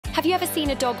Have you ever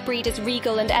seen a dog breed as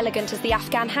regal and elegant as the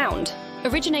Afghan Hound?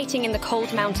 Originating in the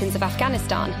cold mountains of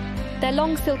Afghanistan, their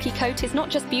long silky coat is not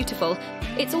just beautiful,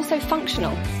 it's also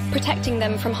functional, protecting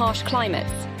them from harsh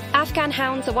climates. Afghan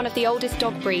Hounds are one of the oldest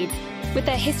dog breeds, with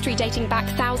their history dating back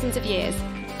thousands of years.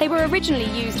 They were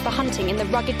originally used for hunting in the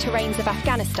rugged terrains of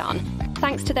Afghanistan,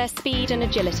 thanks to their speed and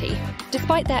agility.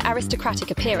 Despite their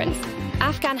aristocratic appearance,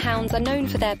 Afghan Hounds are known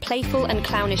for their playful and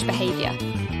clownish behaviour.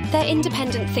 They're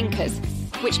independent thinkers,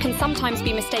 which can sometimes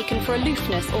be mistaken for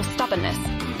aloofness or stubbornness.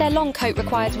 Their long coat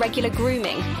requires regular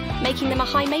grooming, making them a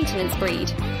high-maintenance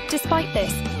breed. Despite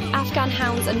this, Afghan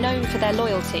Hounds are known for their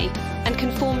loyalty and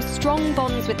can form strong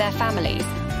bonds with their families.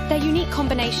 Their unique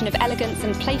combination of elegance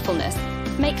and playfulness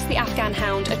makes the Afghan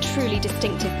Hound a truly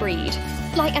distinctive breed.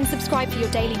 Like and subscribe for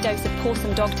your daily dose of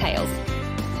Pawsome Dog Tales.